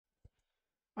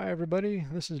Hi everybody,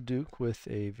 this is Duke with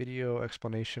a video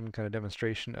explanation kind of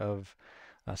demonstration of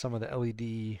some of the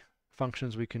LED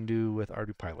functions we can do with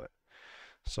Ardupilot.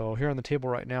 So here on the table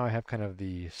right now I have kind of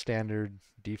the standard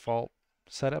default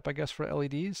setup I guess for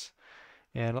LEDs,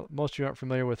 and most of you aren't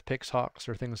familiar with PixHawks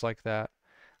or things like that,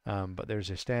 but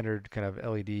there's a standard kind of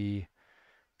LED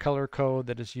color code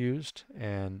that is used,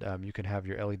 and you can have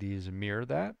your LEDs mirror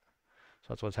that. So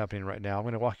that's what's happening right now. I'm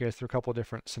going to walk you guys through a couple of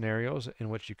different scenarios in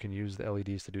which you can use the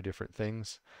LEDs to do different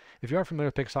things. If you are familiar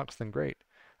with PixHawks, then great.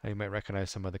 You might recognize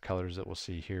some of the colors that we'll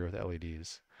see here with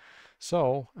LEDs.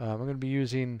 So I'm going to be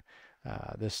using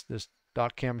this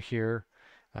dot cam here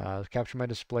to capture my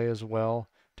display as well,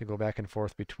 to go back and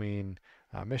forth between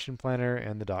Mission Planner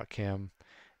and the dot cam,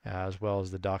 as well as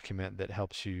the document that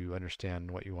helps you understand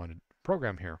what you want to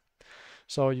program here.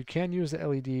 So you can use the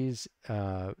LEDs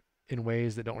in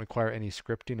ways that don't require any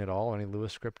scripting at all, any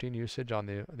Lewis scripting usage on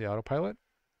the autopilot.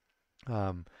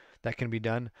 That can be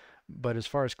done, but as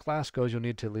far as class goes, you'll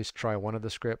need to at least try one of the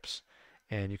scripts,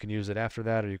 and you can use it after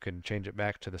that, or you can change it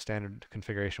back to the standard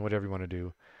configuration, whatever you want to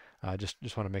do.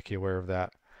 Just want to make you aware of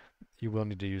that. You will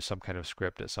need to use some kind of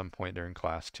script at some point during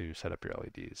class to set up your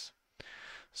LEDs.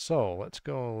 So let's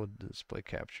go display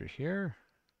capture here.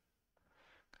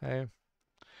 Okay.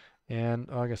 And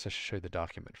I guess I should show you the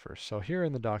document first. So here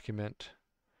in the document,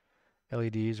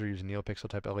 LEDs, we're using NeoPixel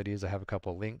type LEDs. I have a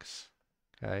couple of links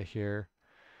here.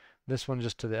 This one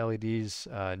just to the LEDs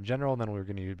in general, and then we're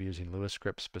going to be using Lewis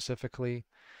script specifically.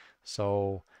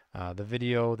 So the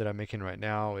video that I'm making right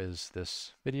now is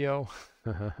this video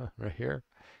right here.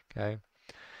 Okay.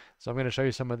 So I'm going to show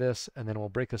you some of this, and then we'll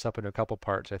break this up into a couple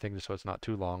parts, I think, just so it's not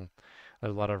too long. There's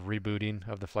a lot of rebooting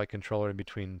of the flight controller in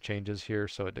between changes here,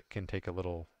 so it can take a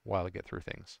little while to get through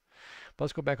things. But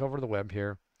let's go back over to the web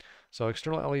here. So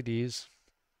external LEDs,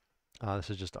 this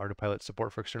is just Ardupilot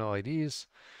support for external LEDs.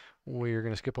 We're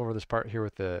going to skip over this part here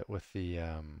with the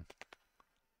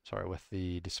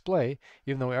display,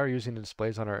 even though we are using the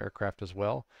displays on our aircraft as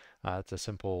well. It's a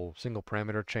simple single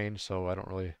parameter change, so I don't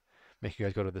really make you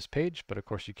guys go to this page, but of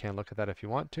course you can look at that if you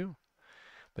want to.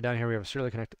 But down here we have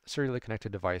serially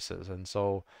connected devices, and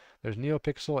so there's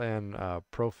NeoPixel and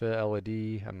Profi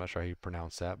LED. I'm not sure how you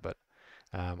pronounce that, but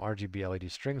RGB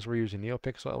LED strings. We're using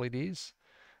NeoPixel LEDs,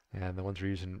 and the ones we're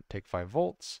using take 5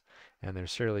 volts, and they're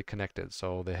serially connected.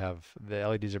 So they have the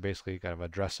LEDs are basically kind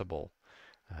of addressable,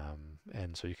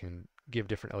 and so you can give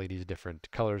different LEDs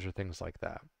different colors or things like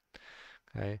that.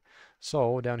 Okay,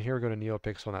 so down here we go to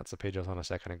NeoPixel, and that's the page I was on a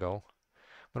second ago.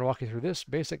 I'm going to walk you through this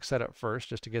basic setup first,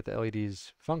 just to get the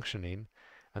LEDs functioning,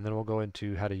 and then we'll go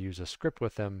into how to use a script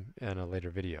with them in a later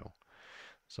video.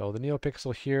 So the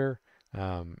NeoPixel here,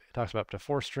 it talks about up to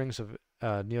 4 strings of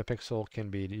NeoPixel can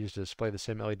be used to display the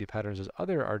same LED patterns as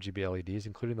other RGB LEDs,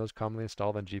 including those commonly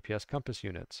installed on GPS compass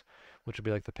units, which would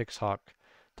be like the PixHawk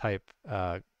type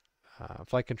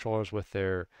flight controllers with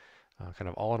their kind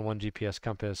of all-in-one GPS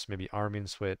compass, maybe arming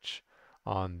switch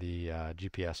on the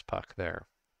GPS puck there.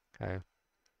 Okay.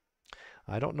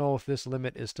 I don't know if this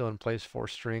limit is still in place for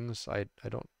strings.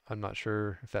 I'm not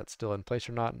sure if that's still in place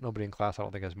or not. Nobody in class I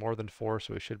don't think has more than 4,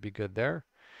 so we should be good there.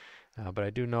 But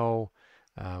I do know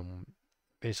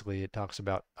basically it talks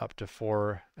about up to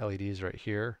 4 LEDs right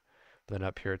here. Then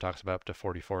up here it talks about up to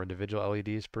 44 individual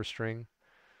LEDs per string.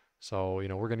 So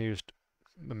we're going to use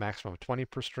a maximum of 20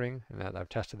 per string, and I've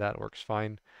tested that, it works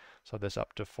fine. So this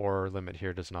up to 4 limit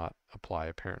here does not apply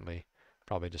apparently.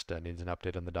 Probably just needs an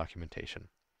update on the documentation.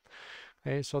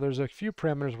 Okay, so there's a few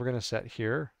parameters we're going to set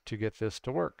here to get this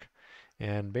to work.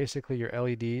 And basically your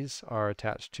LEDs are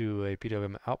attached to a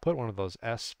PWM output, one of those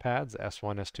S pads,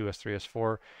 S1, S2, S3,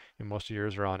 S4, and most of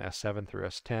yours are on S7 through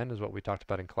S10 is what we talked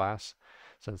about in class,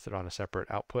 since they're on a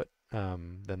separate output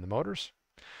than the motors.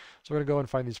 So we're going to go and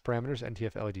find these parameters,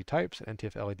 NTF LED types,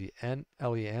 NTF LED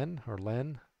LEN or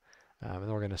LEN, and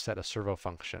then we're going to set a servo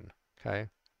function. Okay.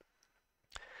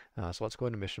 So let's go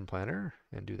into Mission Planner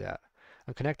and do that.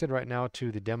 I'm connected right now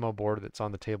to the demo board that's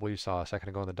on the table you saw a second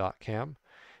ago on the dot cam,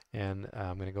 and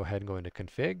I'm going to go ahead and go into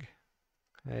config.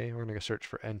 Okay, we're going to search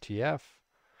for NTF.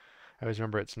 I always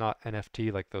remember it's not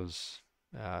NFT like those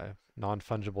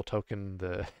non-fungible token,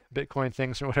 the Bitcoin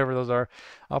things or whatever those are.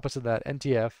 Opposite of that,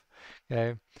 NTF.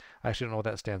 Okay, I actually don't know what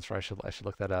that stands for. I should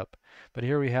look that up. But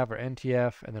here we have our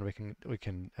NTF, and then we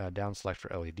can down select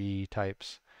for LED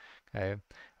types. Okay,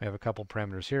 we have a couple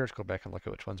parameters here. Let's go back and look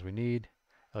at which ones we need.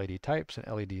 LED types and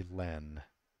LED LEN.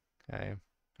 Okay,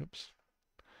 oops.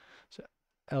 So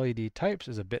LED types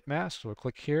is a bit mask. So we'll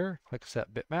click here, click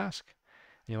set bit mask.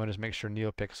 And you want to just make sure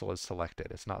NeoPixel is selected.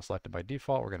 It's not selected by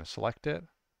default. We're going to select it.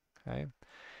 Okay.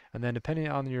 And then depending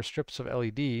on your strips of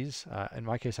LEDs, in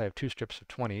my case I have 2 strips of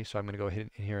 20, so I'm going to go ahead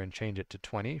in here and change it to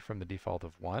 20 from the default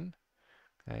of 1.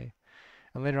 Okay.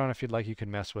 And later on, if you'd like, you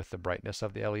can mess with the brightness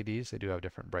of the LEDs. They do have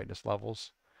different brightness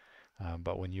levels.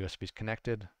 But when USB is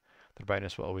connected, the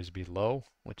brightness will always be low,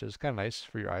 which is kind of nice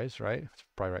for your eyes, right? It's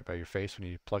probably right by your face when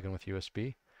you plug in with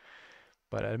USB.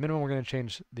 But at a minimum, we're going to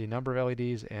change the number of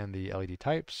LEDs and the LED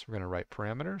types. We're going to write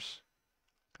parameters.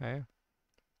 Okay.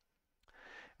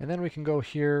 And then we can go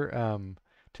here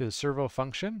to the servo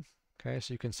function. Okay,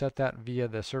 so you can set that via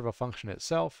the servo function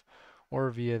itself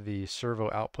or via the servo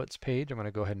outputs page. I'm going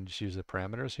to go ahead and just use the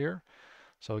parameters here.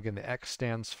 So again, the X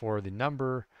stands for the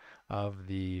number of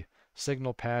the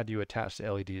signal pad you attach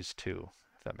the LEDs to,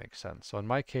 if that makes sense. So in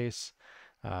my case,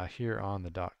 here on the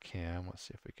dot cam, let's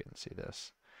see if we can see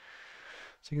this.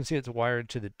 So you can see it's wired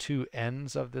to the 2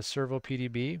 ends of this servo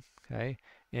PDB. Okay,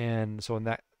 and so in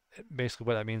that, basically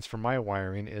what that means for my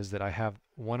wiring is that I have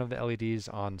one of the LEDs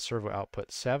on servo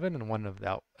output 7 and one of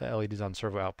the LEDs on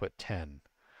servo output 10.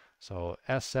 So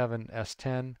S7,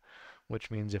 S10,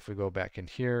 which means if we go back in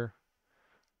here,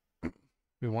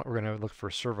 we're going to look for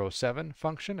servo 7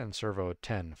 function and servo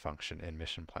 10 function in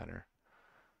Mission Planner.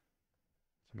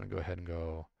 So I'm going to go ahead and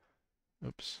go,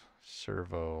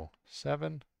 servo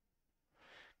 7.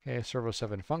 Okay, servo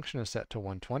 7 function is set to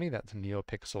 120. That's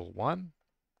NeoPixel 1.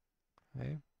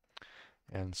 Okay.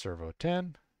 And servo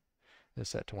 10 is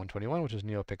set to 121, which is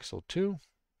NeoPixel 2.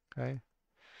 Okay.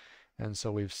 And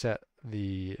so we've set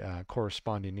the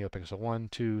corresponding NeoPixel 1,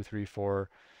 2, 3, 4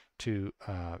 to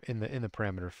in the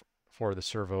parameter for the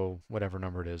servo, whatever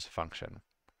number it is, function.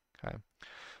 Okay.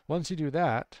 Once you do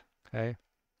that, okay,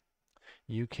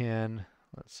 you can,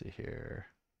 let's see here,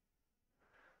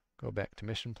 go back to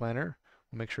Mission Planner.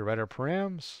 We'll make sure we write our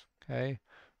params. Okay.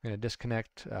 We're going to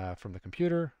disconnect from the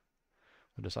computer.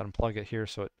 We'll just unplug it here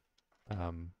so it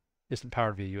isn't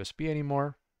powered via USB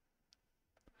anymore.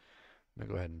 I'm going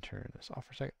to go ahead and turn this off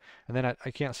for a second. And then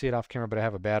I can't see it off camera, but I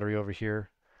have a battery over here.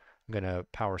 I'm going to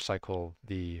power cycle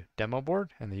the demo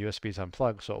board, and the USB is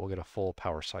unplugged, so it will get a full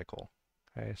power cycle.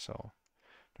 Okay, so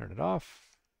turn it off.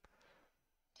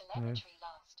 Okay.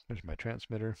 There's my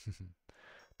transmitter.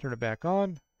 Turn it back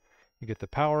on. You get the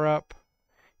power up.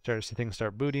 Start to see things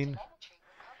start booting.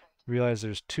 Realize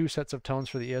there's 2 sets of tones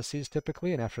for the ESCs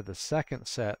typically, and after the second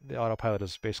set, the autopilot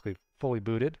is basically fully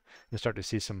booted. You start to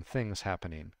see some things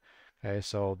happening. Okay,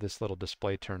 so this little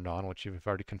display turned on, which you've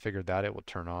already configured that, it will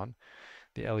turn on.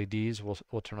 The LEDs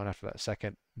will turn on after that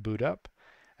second boot up.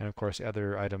 And of course, the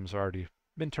other items have already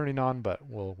been turning on, but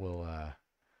we'll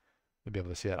be able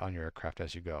to see that on your aircraft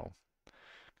as you go.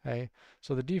 Okay,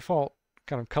 so the default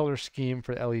kind of color scheme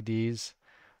for LEDs,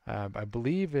 I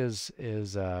believe is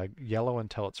yellow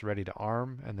until it's ready to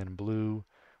arm, and then blue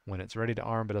when it's ready to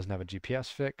arm but doesn't have a GPS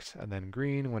fix, and then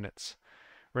green when it's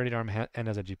ready to arm and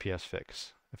has a GPS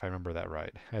fix, if I remember that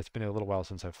right. It's been a little while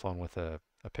since I've flown with a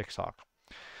Pixhawk.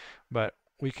 But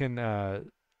we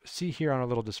can see here on a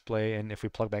little display, and if we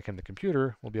plug back in the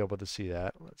computer, we'll be able to see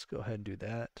that. Let's go ahead and do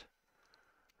that.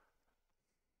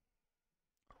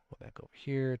 Go back over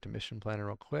here to Mission Planner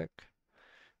real quick.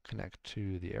 Connect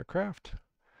to the aircraft.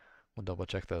 We'll double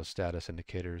check those status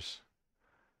indicators.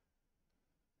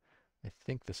 I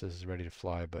think this is ready to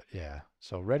fly, but yeah.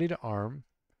 So ready to arm,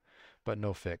 but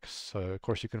no fix. So of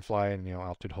course you can fly in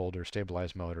altitude hold or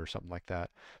stabilize mode or something like that,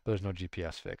 but there's no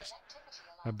GPS fix.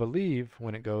 I believe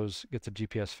when it gets a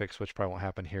GPS fix, which probably won't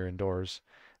happen here indoors,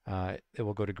 it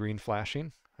will go to green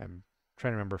flashing. I'm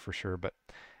trying to remember for sure, but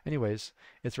anyways,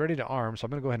 it's ready to arm. So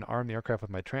I'm going to go ahead and arm the aircraft with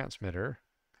my transmitter.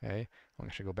 Okay, I'm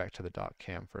actually go back to the dot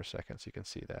cam for a second so you can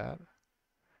see that.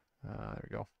 There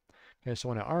we go. Okay, so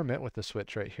when I arm it with the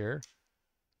switch right here,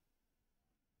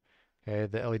 okay,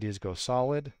 the LEDs go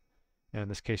solid. And in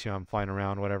this case, I'm flying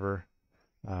around, whatever.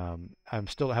 I'm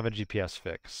still have a GPS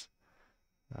fix.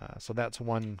 So that's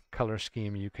one color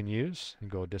scheme you can use. And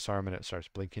go disarm and it starts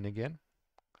blinking again.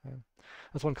 Okay.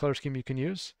 That's one color scheme you can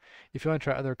use. If you want to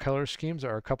try other color schemes,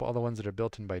 there are a couple other ones that are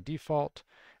built in by default,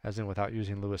 as in without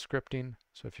using Lua scripting.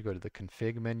 So if you go to the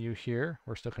config menu here,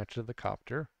 we're still connected to the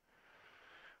copter.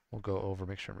 We'll go over,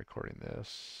 make sure I'm recording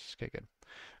this. Okay, good.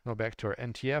 Go back to our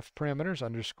NTF parameters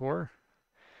underscore.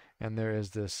 And there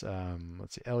is this,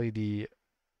 let's see,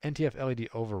 NTF LED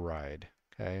override,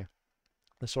 okay?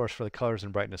 The source for the colors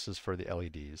and brightnesses for the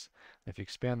LEDs. If you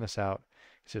expand this out,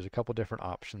 you see there's a couple different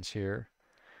options here.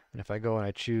 And if I go and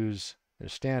I choose the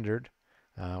standard,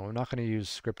 we're not going to use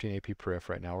scripting AP perif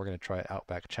right now. We're going to try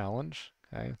Outback Challenge,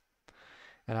 okay?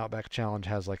 And Outback Challenge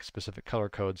has like specific color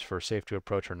codes for safe to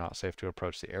approach or not safe to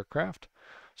approach the aircraft.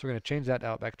 So we're going to change that to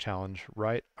Outback Challenge,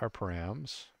 write our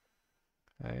params,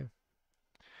 okay?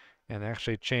 And they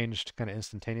actually changed kind of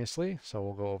instantaneously. So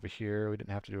we'll go over here. We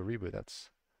didn't have to do a reboot. That's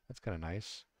kind of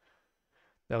nice.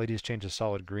 The LEDs changed to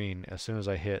solid green as soon as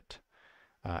I hit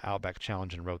Outback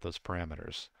Challenge and wrote those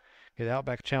parameters. Okay, the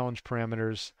Outback Challenge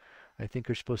parameters, I think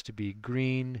are supposed to be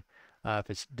green if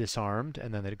it's disarmed,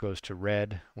 and then it goes to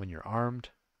red when you're armed.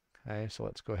 Okay, so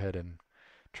let's go ahead and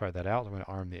try that out. I'm going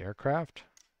to arm the aircraft.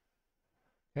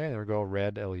 Okay, there we go,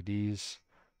 red LEDs.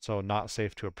 So not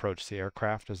safe to approach the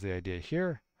aircraft is the idea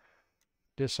here.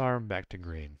 Disarm, back to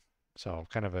green. So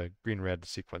kind of a green-red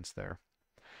sequence there.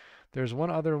 There's one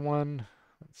other one,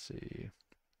 let's see,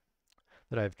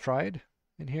 that I've tried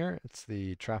in here. It's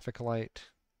the traffic light.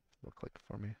 Click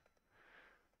for me.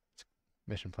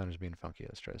 Mission planner's being funky.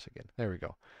 Let's try this again. There we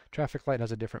go. Traffic light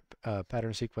has a different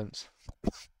pattern sequence,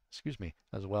 excuse me,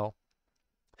 as well.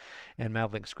 And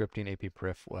Mavlink scripting AP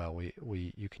perif, well,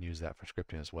 you can use that for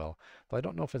scripting as well. But I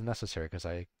don't know if it's necessary because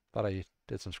I thought I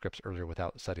did some scripts earlier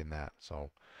without setting that.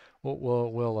 So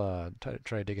we'll try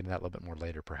to dig into that a little bit more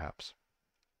later, perhaps.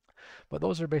 But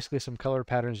those are basically some color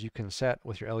patterns you can set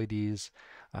with your LEDs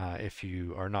if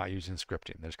you are not using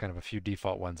scripting. There's kind of a few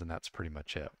default ones, and that's pretty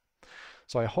much it.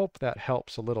 So I hope that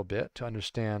helps a little bit to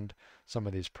understand some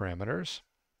of these parameters.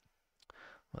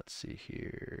 Let's see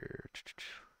here.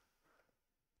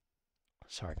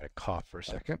 Sorry, I got to cough for a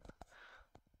second.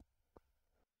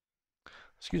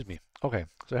 Excuse me. Okay,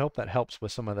 so I hope that helps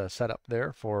with some of the setup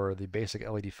there for the basic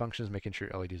LED functions, making sure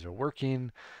your LEDs are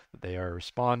working, that they are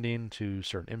responding to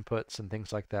certain inputs and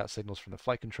things like that, signals from the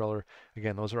flight controller.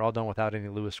 Again, those are all done without any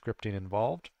Lewis scripting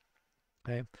involved.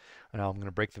 Okay, and now I'm going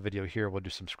to break the video here. We'll do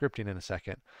some scripting in a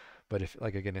second. But if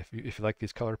you like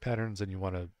these color patterns and you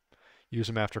want to use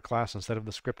them after class instead of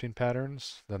the scripting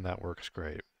patterns, then that works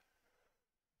great.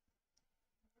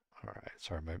 All right,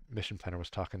 sorry, my mission planner was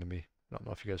talking to me. I don't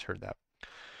know if you guys heard that.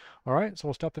 All right, so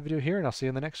we'll stop the video here and I'll see you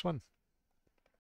in the next one.